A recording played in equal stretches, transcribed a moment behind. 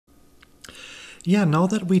Yeah, now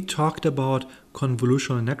that we talked about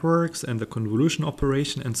convolutional networks and the convolution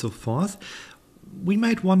operation and so forth, we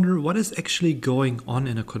might wonder what is actually going on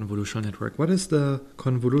in a convolutional network. What is the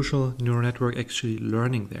convolutional neural network actually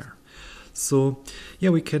learning there? So, yeah,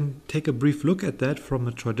 we can take a brief look at that from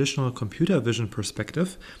a traditional computer vision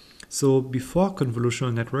perspective. So, before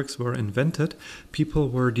convolutional networks were invented, people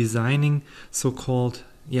were designing so-called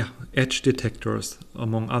edge detectors,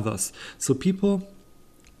 among others. So, people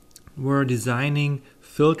were designing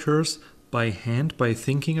filters by hand, by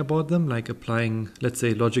thinking about them, like applying, let's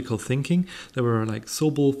say, logical thinking. There were like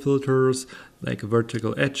Sobel filters, like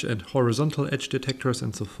vertical edge and horizontal edge detectors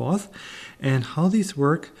and so forth. And how these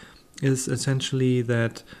work is essentially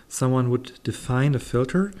that someone would define a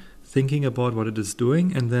filter, thinking about what it is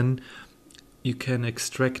doing, and then you can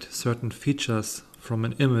extract certain features from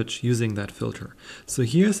an image using that filter. So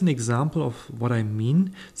here's an example of what I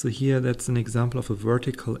mean. So here that's an example of a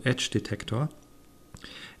vertical edge detector,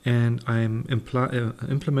 and I'm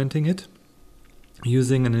implementing it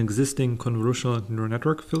using an existing convolutional neural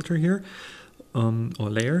network filter here, or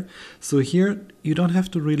layer. So here you don't have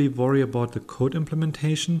to really worry about the code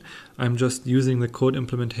implementation. I'm just using the code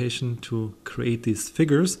implementation to create these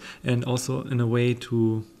figures, and also in a way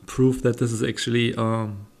to prove that this is actually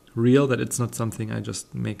real, that it's not something I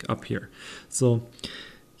just make up here. So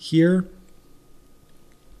here,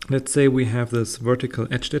 let's say we have this vertical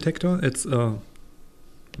edge detector. It's a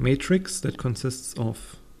matrix that consists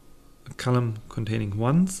of a column containing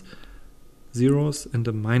ones, zeros, and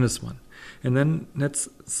a -1. And then let's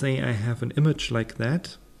say I have an image like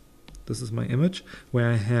that. This is my image where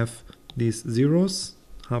I have these zeros,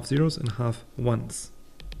 half zeros and half ones.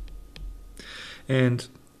 And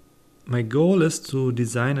my goal is to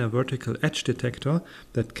design a vertical edge detector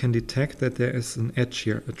that can detect that there is an edge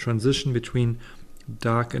here, a transition between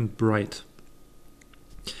dark and bright.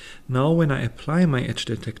 Now when I apply my edge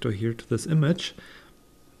detector here to this image,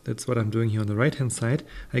 that's what I'm doing here on the right hand side,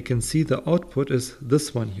 I can see the output is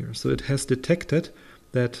this one here. So it has detected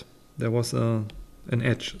that there was an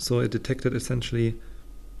edge. So it detected essentially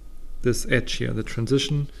this edge here, the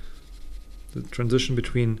transition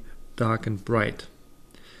between dark and bright.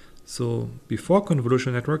 So before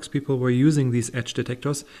convolutional networks, people were using these edge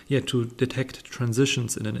detectors to detect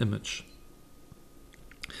transitions in an image.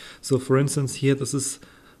 So for instance, here this is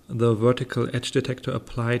the vertical edge detector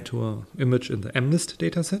applied to an image in the MNIST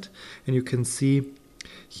dataset. And you can see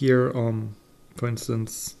here, for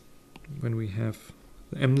instance, when we have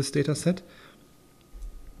the MNIST dataset.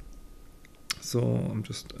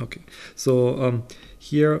 So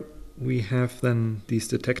here we have then these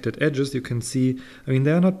detected edges. You can see, I mean,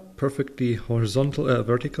 they're not perfectly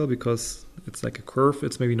vertical because it's like a curve.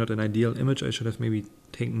 It's maybe not an ideal image. I should have maybe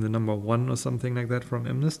taken the number 1 or something like that from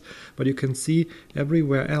MNIST. But you can see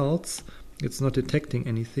everywhere else it's not detecting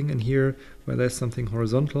anything. And here where there's something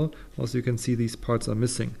horizontal, also you can see these parts are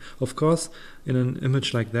missing. Of course, in an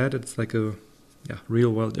image like that, it's like a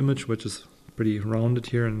real world image, which is pretty rounded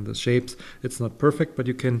here in the shapes. It's not perfect, but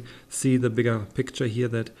you can see the bigger picture here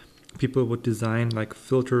that people would design like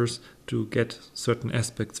filters to get certain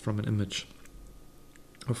aspects from an image.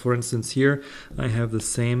 Or for instance, here I have the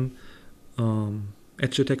same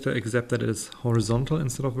edge detector, except that it is horizontal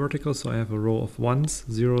instead of vertical. So I have a row of ones,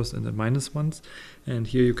 zeros, and then -1s. And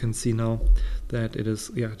here you can see now that it is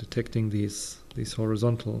detecting these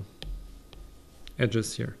horizontal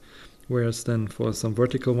edges here. Whereas then for some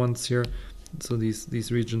vertical ones here, so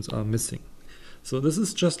these regions are missing. So this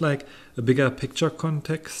is just like a bigger picture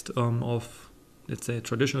context of, let's say,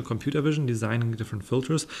 traditional computer vision, designing different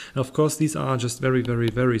filters. And of course, these are just very, very,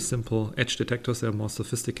 very simple edge detectors. They're more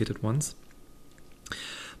sophisticated ones.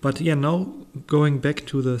 But now going back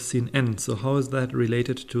to the CNN. So how is that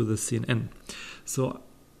related to the CNN? So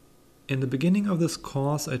in the beginning of this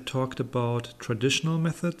course, I talked about traditional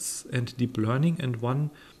methods and deep learning, and one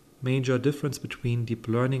major difference between deep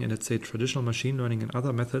learning and, let's say, traditional machine learning and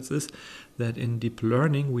other methods is that in deep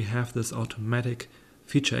learning we have this automatic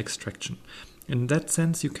feature extraction. In that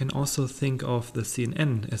sense, you can also think of the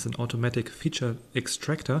CNN as an automatic feature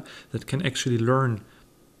extractor that can actually learn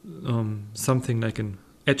something like an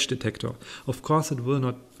edge detector. Of course, it will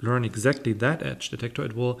not learn exactly that edge detector.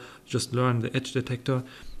 It will just learn the edge detector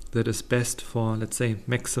that is best for, let's say,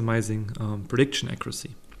 maximizing prediction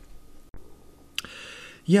accuracy.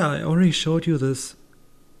 I already showed you this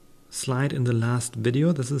slide in the last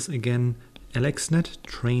video. This is again LXNet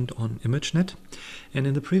trained on ImageNet. And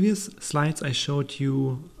in the previous slides, I showed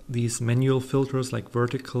you these manual filters like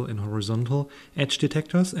vertical and horizontal edge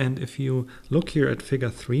detectors. And if you look here at figure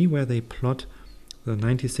 3, where they plot the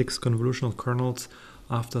 96 convolutional kernels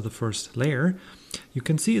after the first layer, you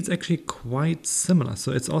can see it's actually quite similar.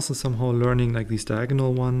 So it's also somehow learning like these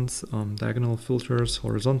diagonal ones, diagonal filters,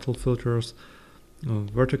 horizontal filters,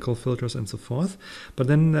 vertical filters, and so forth. But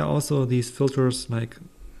then there are also these filters like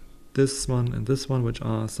this one and this one, which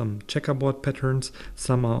are some checkerboard patterns.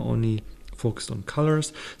 Some are only focused on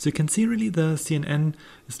colors. So you can see really the CNN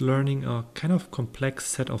is learning a kind of complex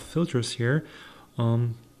set of filters here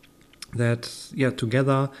that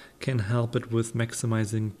together can help it with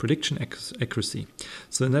maximizing prediction accuracy.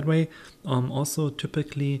 So in that way, also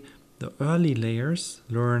typically the early layers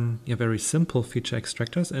learn very simple feature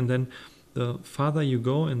extractors, and then the farther you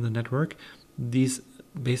go in the network, these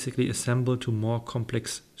basically assemble to more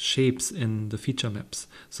complex shapes in the feature maps.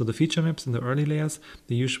 So the feature maps in the early layers,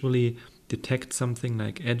 they usually detect something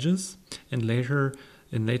like edges, and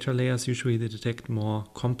in later layers usually they detect more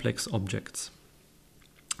complex objects.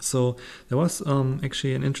 So there was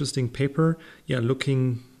actually an interesting paper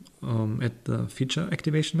looking at the feature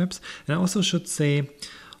activation maps. And I also should say,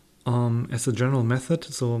 as a general method,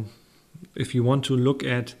 so if you want to look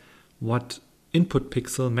at what input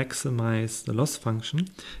pixel maximize the loss function,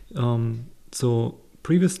 so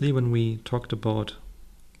previously when we talked about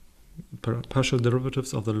partial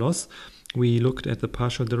derivatives of the loss, we looked at the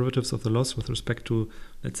partial derivatives of the loss with respect to,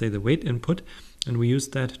 let's say, the weight input, and we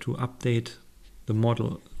used that to update the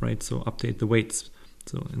model, right? So update the weights.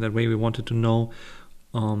 So in that way, we wanted to know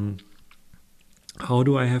how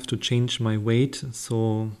do I have to change my weight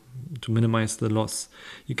so to minimize the loss.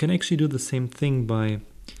 You can actually do the same thing by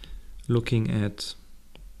looking at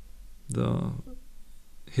the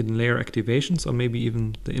hidden layer activations, or maybe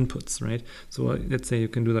even the inputs, right? So let's say you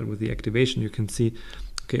can do that with the activation. You can see,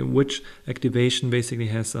 okay, which activation basically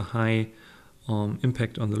has a high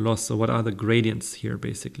impact on the loss. So what are the gradients here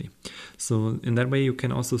basically? So in that way you can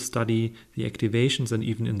also study the activations, and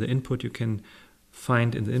even in the input you can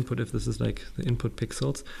find in the input, if this is like the input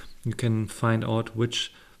pixels, you can find out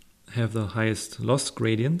which have the highest loss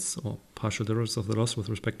gradients or partial derivatives of the loss with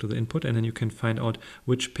respect to the input, and then you can find out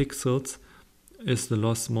which pixels is the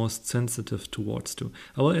loss most sensitive towards to.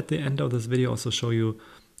 I will at the end of this video also show you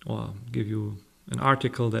or give you an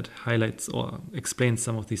article that highlights or explains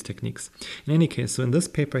some of these techniques. In any case, so in this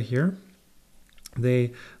paper here,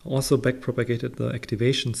 they also backpropagated the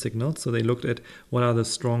activation signals. So they looked at what are the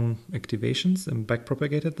strong activations and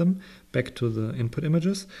backpropagated them back to the input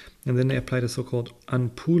images. And then they applied a so-called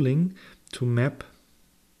unpooling to map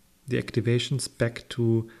the activations back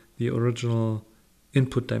to the original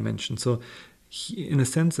input dimension. So in a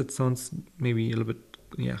sense, it sounds maybe a little bit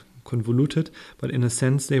convoluted, but in a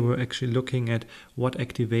sense they were actually looking at what are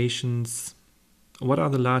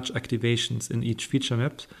the large activations in each feature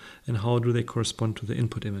map and how do they correspond to the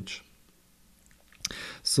input image.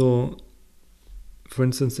 So for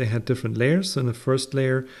instance, they had different layers. So in the first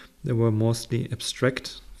layer there were mostly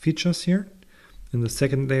abstract features here. In the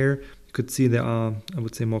second layer you could see there are, I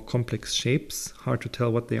would say, more complex shapes. Hard to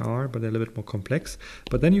tell what they are, but they're a little bit more complex.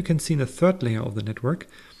 But then you can see in the third layer of the network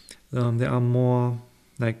there are more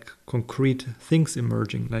like concrete things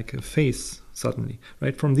emerging, like a face suddenly,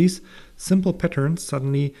 right? From these simple patterns,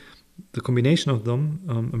 suddenly the combination of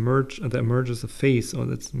them emerges a face, or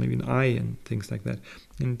that's maybe an eye and things like that.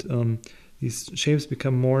 And these shapes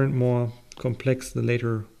become more and more complex the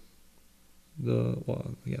later,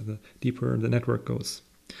 the deeper the network goes.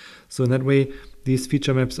 So in that way, these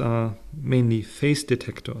feature maps are mainly face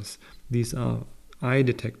detectors. These are eye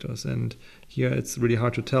detectors, and here it's really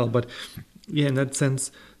hard to tell, but in that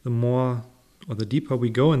sense, the more or the deeper we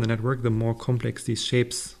go in the network, the more complex these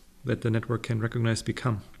shapes that the network can recognize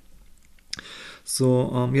become.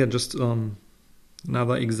 So just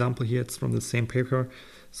another example here, it's from the same paper.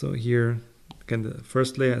 So here, again, the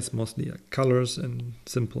first layer is mostly colors and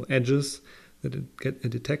simple edges that it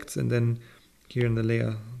detects, and then here in the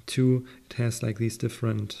layer 2, it has like these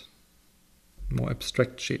different more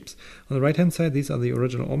abstract shapes. On the right hand side, these are the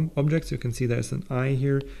original objects. You can see there's an eye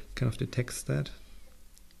here, it kind of detects that.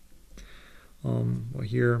 Or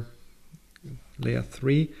here, layer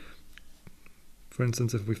 3, for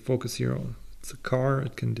instance, if we focus here on it's a car,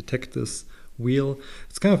 it can detect this wheel.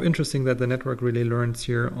 It's kind of interesting that the network really learns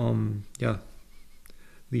here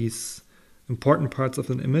these important parts of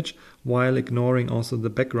an image while ignoring also the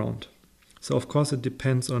background. So of course it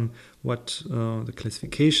depends on what the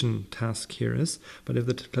classification task here is. But if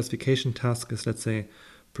the classification task is, let's say,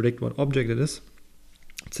 predict what object it is,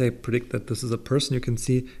 let's say predict that this is a person, you can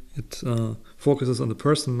see it focuses on the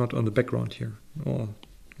person, not on the background here. Or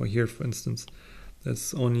here, for instance,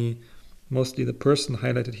 that's only mostly the person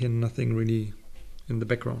highlighted here, nothing really in the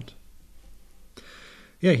background.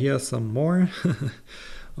 Here are some more.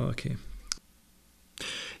 Okay.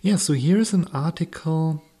 Yeah, so here's an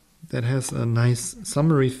article that has a nice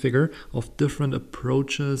summary figure of different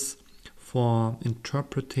approaches for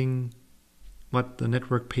interpreting what the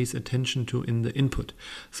network pays attention to in the input.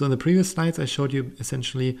 So in the previous slides, I showed you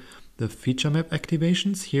essentially the feature map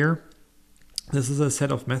activations. Here, this is a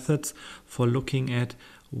set of methods for looking at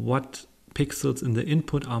what pixels in the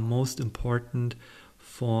input are most important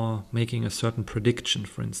for making a certain prediction,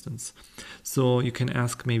 for instance. So you can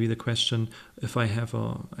ask maybe the question, if I have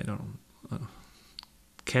a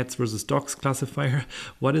cats versus dogs classifier,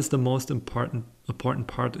 what is the most important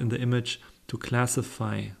part in the image to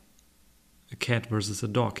classify a cat versus a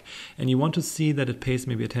dog? And you want to see that it pays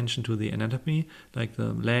maybe attention to the anatomy, like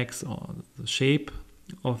the legs or the shape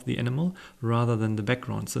of the animal, rather than the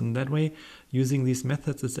background. So in that way, using these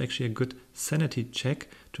methods is actually a good sanity check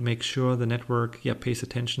to make sure the network pays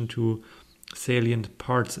attention to salient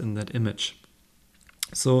parts in that image.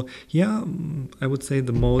 So yeah, I would say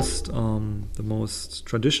the most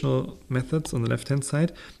traditional methods on the left-hand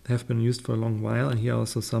side have been used for a long while, and here are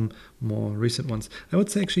also some more recent ones. I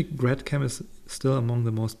would say actually GradCam is still among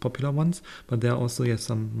the most popular ones, but there are also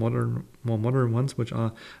some more modern ones which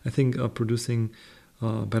are, I think, producing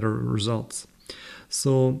better results.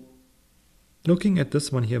 So looking at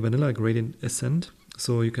this one here, vanilla gradient ascent.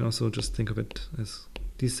 So you can also just think of it as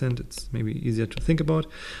descent. It's maybe easier to think about.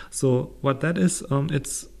 So what that is,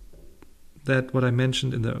 it's that what I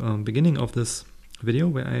mentioned in the beginning of this video,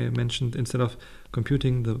 where I mentioned instead of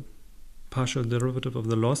computing the partial derivative of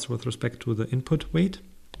the loss with respect to the input weight,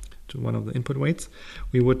 to one of the input weights,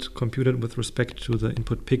 we would compute it with respect to the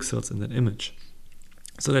input pixels in that image.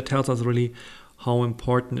 So that tells us really how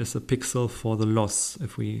important is a pixel for the loss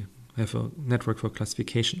if we have a network for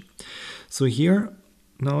classification. So here,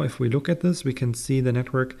 now if we look at this, we can see the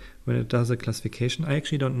network when it does a classification. I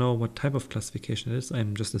actually don't know what type of classification it is.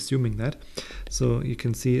 I'm just assuming that. So you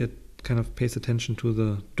can see it kind of pays attention to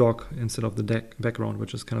the dog instead of the background,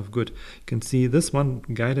 which is kind of good. You can see this one,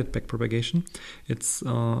 guided backpropagation. It's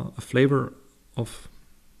a flavor of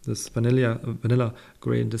this vanilla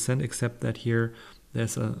gradient descent, except that here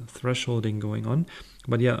there's a thresholding going on.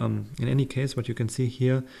 But yeah, in any case, what you can see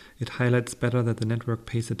here, it highlights better that the network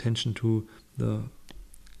pays attention to the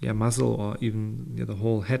muzzle or even the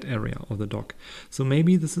whole head area of the dog. So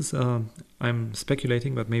maybe this is, I'm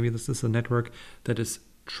speculating, but maybe this is a network that is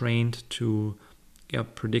trained to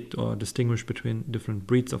predict or distinguish between different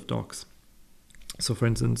breeds of dogs. So for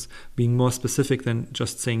instance, being more specific than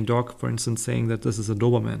just saying dog, for instance, saying that this is a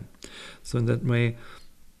Doberman. So in that way,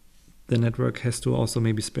 the network has to also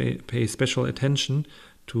maybe pay special attention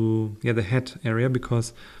to the head area,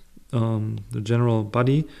 because the general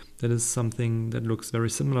body, that is something that looks very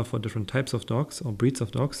similar for different types of dogs or breeds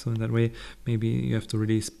of dogs. So in that way, maybe you have to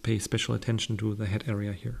really pay special attention to the head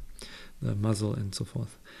area here, the muzzle and so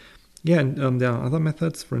forth. Yeah, and there are other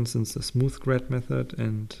methods, for instance, the smooth grad method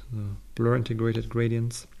and the blur integrated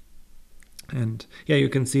gradients. And yeah, you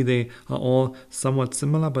can see they are all somewhat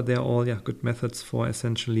similar, but they're all good methods for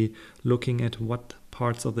essentially looking at what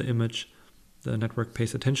parts of the image the network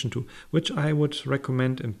pays attention to, which I would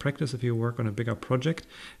recommend in practice if you work on a bigger project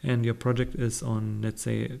and your project is on, let's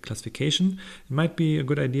say, classification. It might be a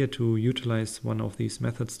good idea to utilize one of these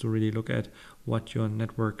methods to really look at what your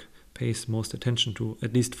network pays most attention to,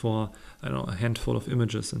 at least for, I don't know, a handful of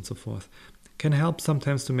images and so forth. Can help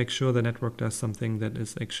sometimes to make sure the network does something that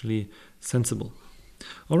is actually sensible.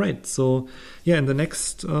 All right, so yeah, in the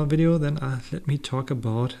next video then let me talk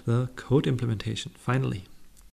about the code implementation, finally.